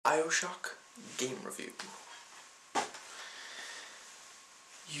Bioshock game review.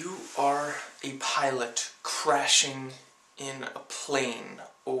 You are a pilot crashing in a plane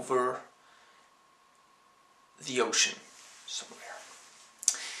over the ocean somewhere.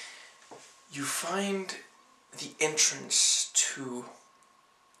 You find the entrance to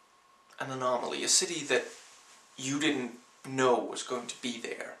an anomaly, a city that you didn't know was going to be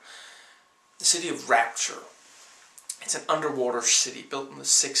there. The city of Rapture. It's an underwater city built in the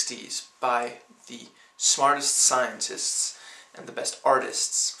 60s by the smartest scientists and the best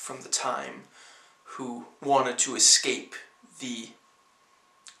artists from the time who wanted to escape the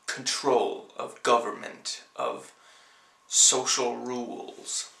control of government, of social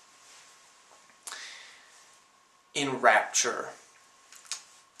rules. In Rapture,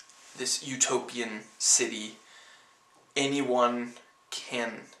 this utopian city, anyone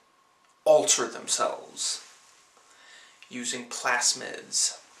can alter themselves using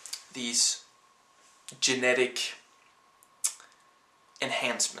plasmids, these genetic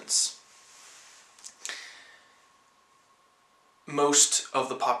enhancements. Most of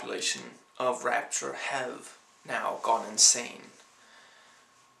the population of Rapture have now gone insane.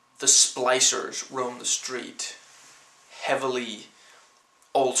 The splicers roam the street, heavily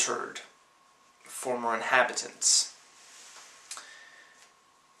altered former inhabitants.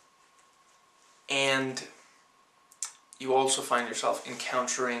 And you also find yourself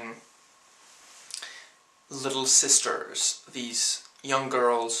encountering little sisters, these young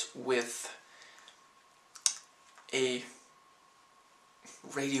girls with a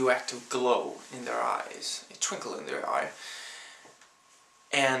radioactive glow in their eyes, a twinkle in their eye.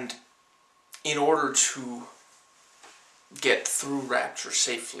 And in order to get through Rapture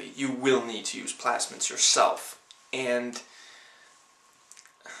safely, you will need to use plasmids yourself. And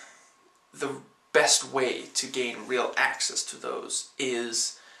the best way to gain real access to those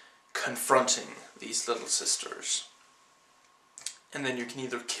is confronting these little sisters. And then you can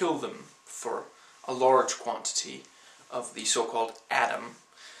either kill them for a large quantity of the so-called atom.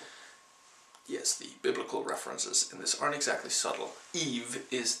 Yes, the biblical references in this aren't exactly subtle. Eve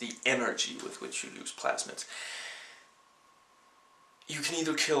is the energy with which you use plasmids. You can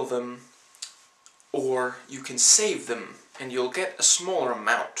either kill them or you can save them, and you'll get a smaller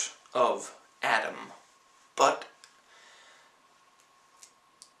amount of atom. But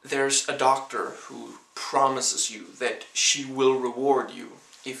there's a doctor who promises you that she will reward you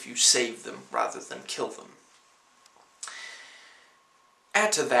if you save them rather than kill them.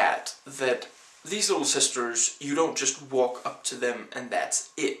 Add to that these little sisters, you don't just walk up to them and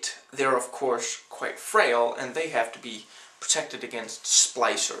that's it. They're of course quite frail, and they have to be protected against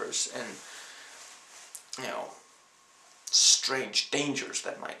splicers and, strange dangers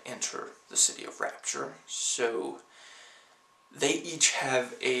that might enter the city of Rapture. So they each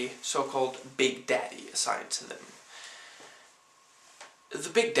have a so-called Big Daddy assigned to them. The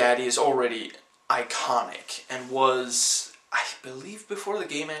Big Daddy is already iconic and was, I believe, before the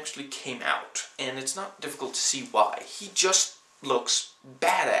game actually came out, and it's not difficult to see why. He just looks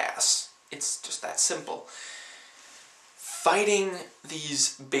badass. It's just that simple. Fighting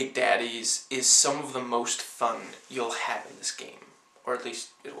these Big Daddies is some of the most fun you'll have in this game, or at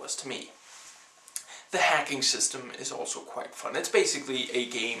least it was to me. The hacking system is also quite fun. It's basically a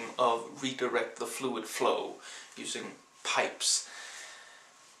game of redirect the fluid flow using pipes.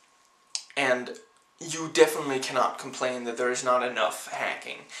 And you definitely cannot complain that there is not enough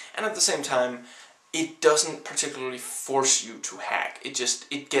hacking. And at the same time, it doesn't particularly force you to hack.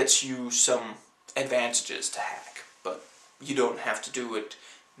 It gets you some advantages to hack. But you don't have to do it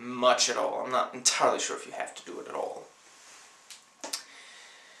much at all. I'm not entirely sure if you have to do it at all.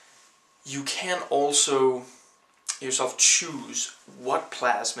 You can also yourself choose what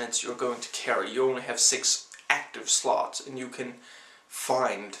plasmids you're going to carry. You only have 6 active slots, and you can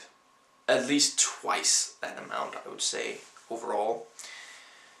find at least twice that amount, I would say, overall.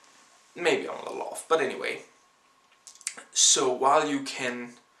 Maybe I'm a little off, but anyway. So while you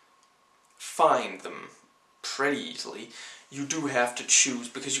can find them pretty easily, you do have to choose,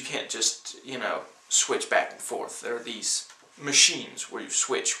 because you can't just, switch back and forth. There are these machines where you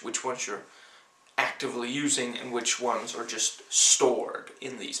switch which ones you're actively using and which ones are just stored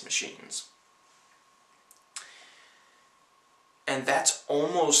in these machines. And that's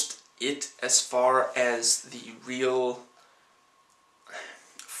almost it as far as the real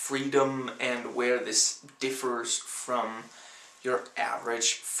freedom and where this differs from your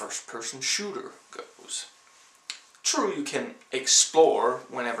average first-person shooter goes. True, you can explore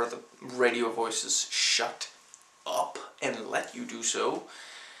whenever the radio voices shut up and let you do so.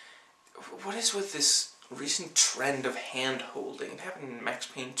 What is with this recent trend of hand-holding. It happened in Max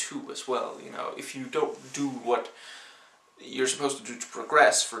Payne 2 as well, you know. If you don't do what you're supposed to do to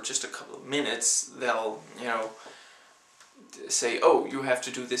progress for just a couple of minutes, they'll, you know, say, oh, you have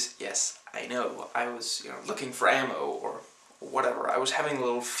to do this. Yes, I know. I was, you know, looking for ammo or whatever. I was having a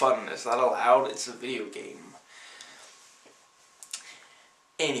little fun. Is that allowed? It's a video game.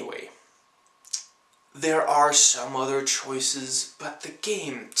 Anyway, there are some other choices, but the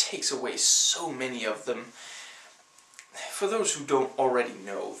game takes away so many of them. For those who don't already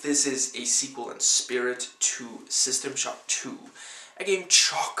know, this is a sequel in spirit to System Shock 2, a game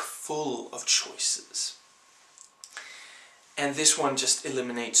chock full of choices. And this one just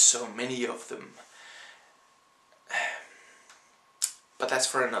eliminates so many of them. But that's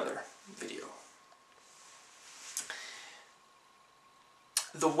for another video.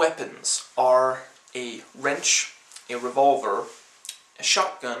 The weapons are a wrench, a revolver, a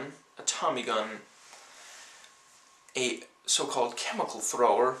shotgun, a Tommy gun, a so-called chemical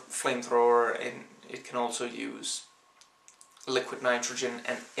thrower, flamethrower, and it can also use liquid nitrogen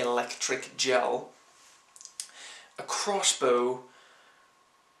and electric gel, a crossbow,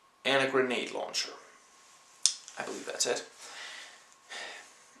 and a grenade launcher. I believe that's it.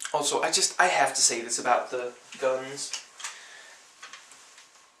 Also, I have to say this about the guns.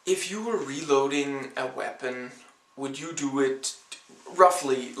 If you were reloading a weapon, would you do it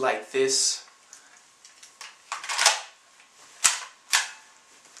roughly like this?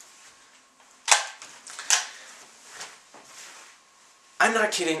 I'm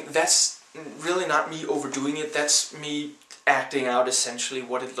not kidding, that's really not me overdoing it, that's me acting out essentially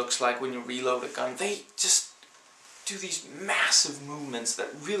what it looks like when you reload a gun. They just do these massive movements that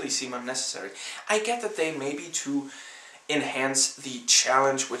really seem unnecessary. I get that they may be to enhance the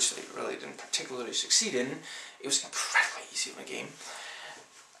challenge, which they really didn't particularly succeed in. It was incredibly easy in the game.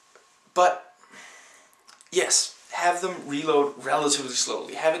 But, yes, have them reload relatively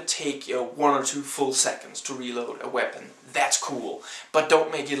slowly. Have it take 1 or 2 full seconds to reload a weapon. That's cool. But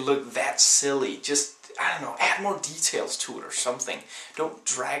don't make it look that silly. Just, I don't know, add more details to it or something. Don't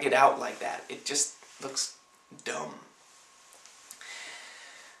drag it out like that. It just looks dumb.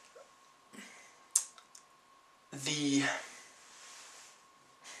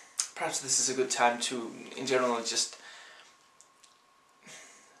 Perhaps this is a good time to, in general, just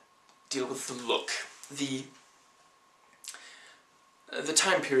deal with the look. The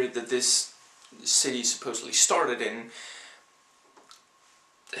time period that this city supposedly started in,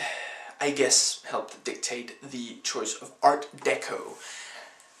 I guess, helped dictate the choice of Art Deco.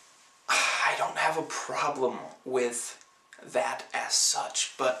 I don't have a problem with that as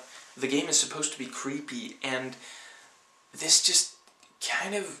such, but the game is supposed to be creepy, and this just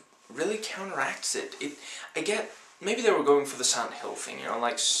kind of really counteracts it. I get, maybe they were going for the Silent Hill thing, you know,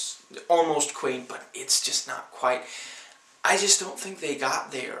 like almost quaint, but it's just not quite. I just don't think they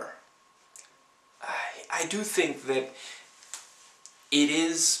got there. I do think that it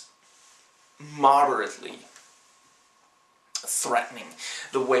is moderately threatening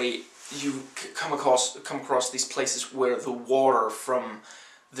the way you come across these places where the water from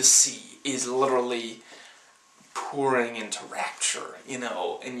the sea is literally pouring into Rapture, you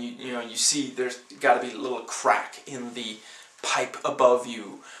know, and you see there's got to be a little crack in the pipe above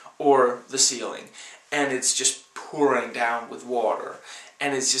you or the ceiling, and it's just pouring down with water,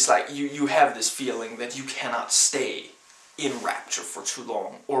 and it's just like you have this feeling that you cannot stay in Rapture for too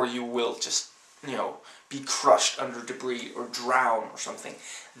long, or you will just, you know, be crushed under debris or drown or something.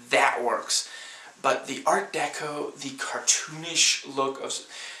 That works. But the Art Deco, the cartoonish look of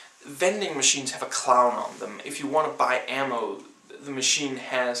vending machines have a clown on them. If you want to buy ammo, the machine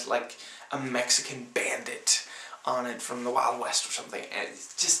has like a Mexican bandit on it from the Wild West or something. And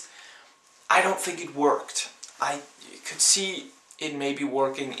it's just, I don't think it worked. I could see it maybe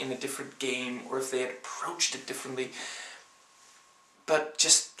working in a different game, or if they had approached it differently. But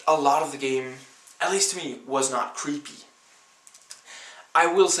just a lot of the game, at least to me, was not creepy. I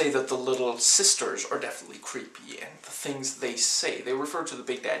will say that the little sisters are definitely creepy, and the things they say, they refer to the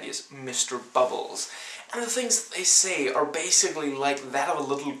Big Daddy as Mr. Bubbles, and the things they say are basically like that of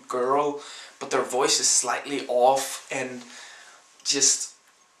a little girl, but their voice is slightly off, and just,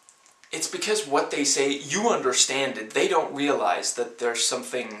 it's because what they say, you understand it, they don't realize that there's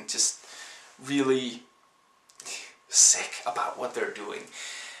something just really sick about what they're doing.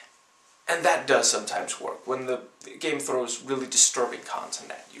 And that does sometimes work. When the game throws really disturbing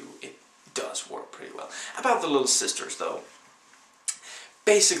content at you, it does work pretty well. About the little sisters, though,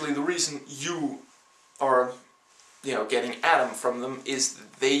 basically the reason you are, you know, getting Adam from them is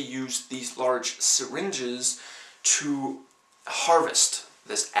that they use these large syringes to harvest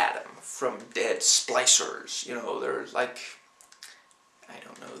this Adam from dead splicers. You know, they're like, I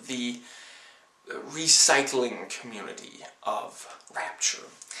don't know, the recycling community of Rapture.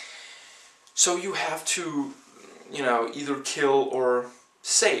 So you have to, you know, either kill or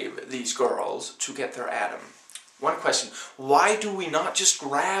save these girls to get their Adam. One question, why do we not just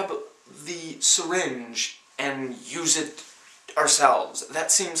grab the syringe and use it ourselves?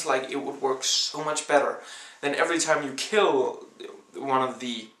 That seems like it would work so much better. Then every time you kill one of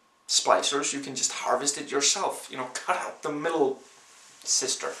the splicers, you can just harvest it yourself. You know, cut out the middle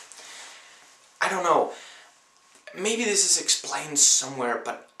sister. I don't know. Maybe this is explained somewhere,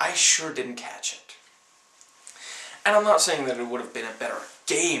 but I sure didn't catch it. And I'm not saying that it would have been a better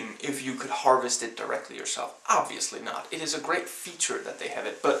game if you could harvest it directly yourself. Obviously not. It is a great feature that they have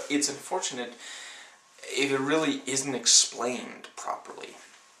it, but it's unfortunate if it really isn't explained properly.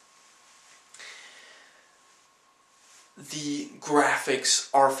 The graphics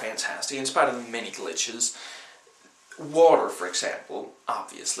are fantastic, in spite of the many glitches. Water, for example,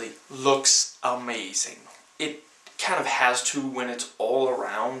 obviously, looks amazing. It kind of has to when it's all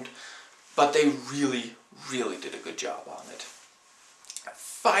around, but they really, really did a good job on it.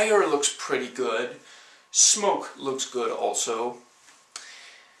 Fire looks pretty good. Smoke looks good also.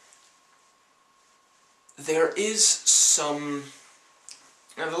 There is some...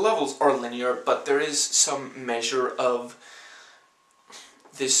 Now, the levels are linear, but there is some measure of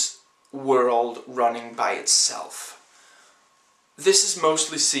this world running by itself. This is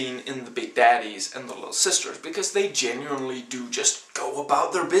mostly seen in the Big Daddies and the Little Sisters, because they genuinely do just go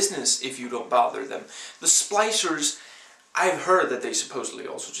about their business if you don't bother them. The Splicers, I've heard that they supposedly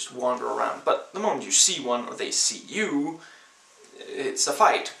also just wander around, but the moment you see one or they see you, it's a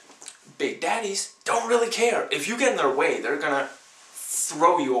fight. Big Daddies don't really care. If you get in their way, they're gonna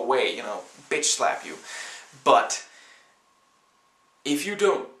throw you away, you know, bitch slap you. But if you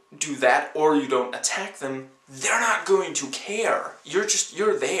don't do that or you don't attack them, they're not going to care. You're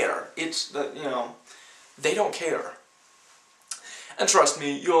there. It's the, you know, they don't care. And trust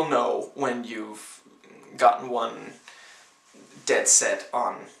me, you'll know when you've gotten one dead set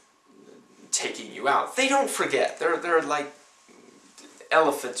on taking you out. They don't forget. They're like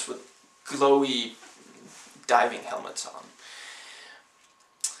elephants with glowy diving helmets on.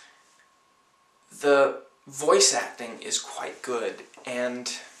 The voice acting is quite good,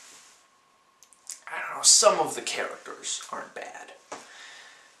 and I don't know, some of the characters aren't bad.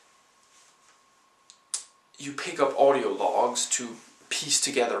 You pick up audio logs to piece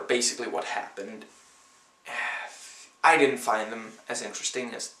together basically what happened. I didn't find them as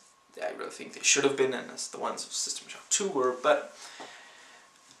interesting as I really think they should have been, and as the ones of System Shock 2 were, but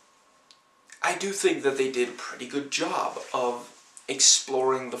I do think that they did a pretty good job of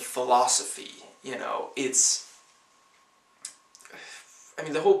exploring the philosophy. You know, it's... I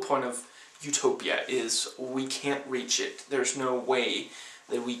mean, the whole point of Utopia is we can't reach it. There's no way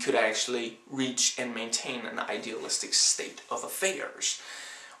that we could actually reach and maintain an idealistic state of affairs.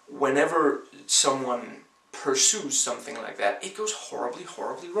 Whenever someone pursues something like that, it goes horribly,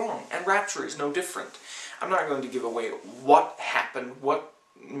 horribly wrong. And Rapture is no different. I'm not going to give away what happened, what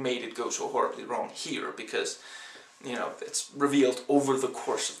made it go so horribly wrong here, because, you know, it's revealed over the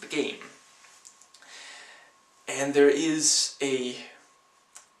course of the game. And there is a,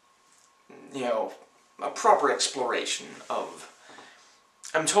 you know, a proper exploration of...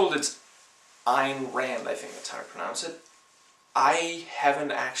 I'm told it's Ayn Rand, I think that's how I pronounce it. I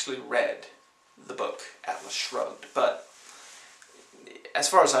haven't actually read the book, Atlas Shrugged, but as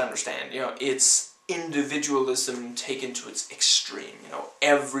far as I understand, you know, it's individualism taken to its extreme, you know,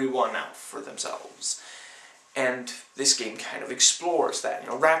 everyone out for themselves. And this game kind of explores that. You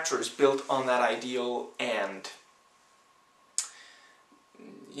know, Rapture is built on that ideal, and,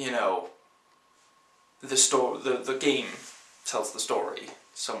 you know, the game tells the story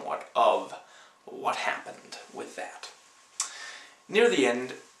somewhat of what happened with that. Near the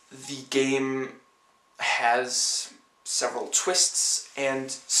end, the game has several twists,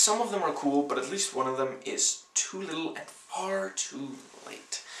 and some of them are cool, but at least one of them is too little and far too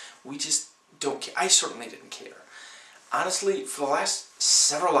late. We just don't care. I certainly didn't care. Honestly, for the last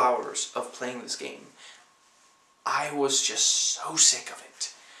several hours of playing this game, I was just so sick of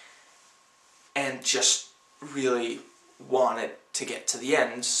it, and just really wanted to get to the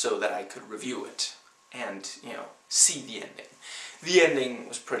end so that I could review it and, you know, see the ending. The ending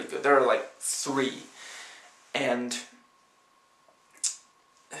was pretty good. There are like 3, and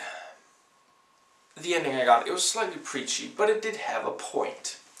the ending I got, it was slightly preachy, but it did have a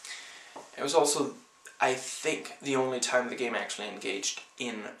point. It was also, I think, the only time the game actually engaged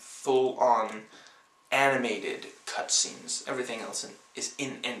in full-on animated cutscenes. Everything else is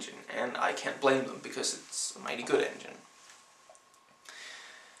in-engine, and I can't blame them because it's a mighty good engine.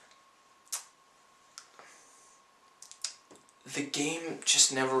 The game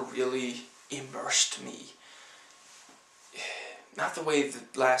just never really immersed me. Not the way the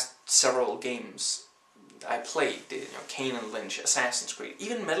last several games I played did, Kane and Lynch, Assassin's Creed,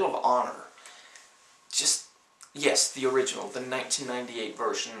 even Medal of Honor. Just, yes, the original, the 1998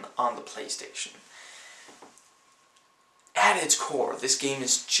 version on the PlayStation. At its core, this game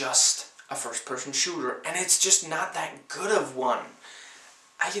is just a first-person shooter, and it's just not that good of one.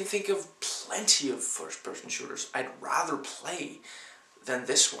 I can think of plenty of first-person shooters I'd rather play than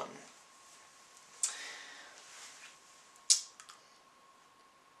this one.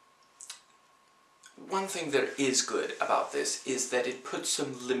 One thing that is good about this is that it puts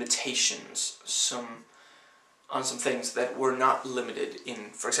some limitations on some things that were not limited in,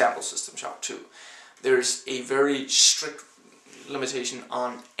 for example, System Shock 2. There's a very strict limitation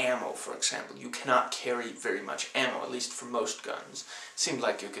on ammo, for example. You cannot carry very much ammo, at least for most guns. It seemed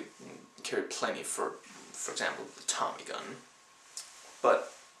like you could carry plenty for example, the Tommy gun.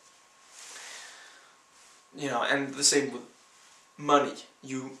 But, and the same with money.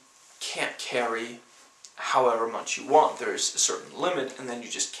 You can't carry however much you want. There's a certain limit, and then you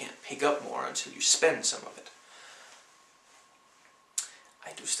just can't pick up more until you spend some of it.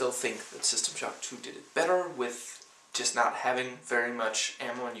 I do still think that System Shock 2 did it better with just not having very much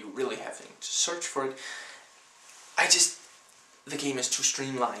ammo and you really having to search for it. The game is too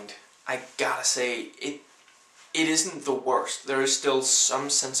streamlined. I gotta say, it isn't the worst. There is still some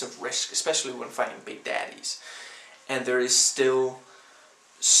sense of risk, especially when fighting big daddies. And there is still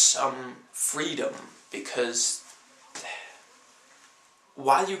some freedom, because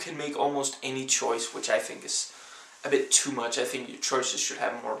while you can make almost any choice, which I think is a bit too much, I think your choices should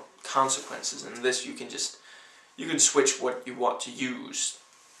have more consequences. In this, you can switch what you want to use,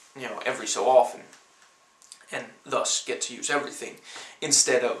 every so often, and thus get to use everything,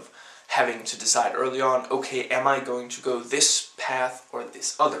 instead of having to decide early on, okay, am I going to go this path or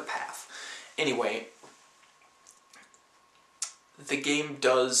this other path? Anyway, the game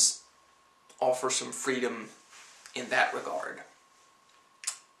does offer some freedom in that regard.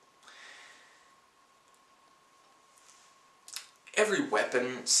 Every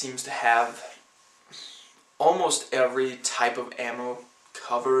weapon seems to have almost every type of ammo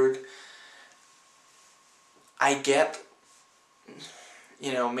covered. I get,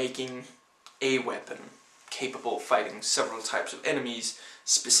 making a weapon capable of fighting several types of enemies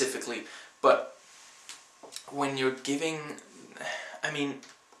specifically, but when you're giving,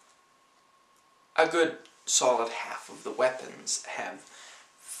 a good solid half of the weapons have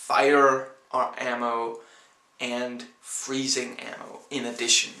fire ammo and freezing ammo in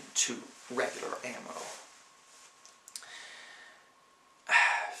addition to regular ammo.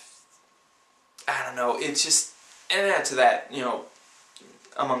 I don't know, it's just, and add to that,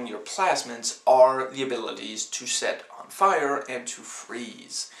 among your plasmids are the abilities to set on fire and to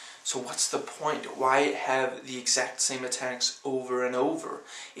freeze. So what's the point? Why have the exact same attacks over and over?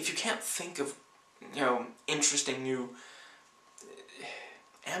 If you can't think of, interesting new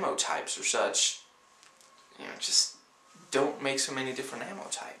ammo types or such, just don't make so many different ammo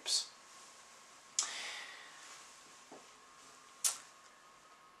types.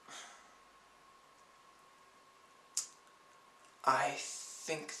 I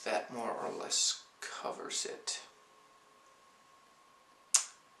think that more or less covers it.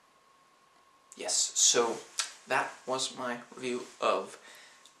 Yes, so that was my review of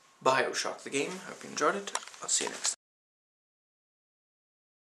Bioshock the game. Hope you enjoyed it. I'll see you next time.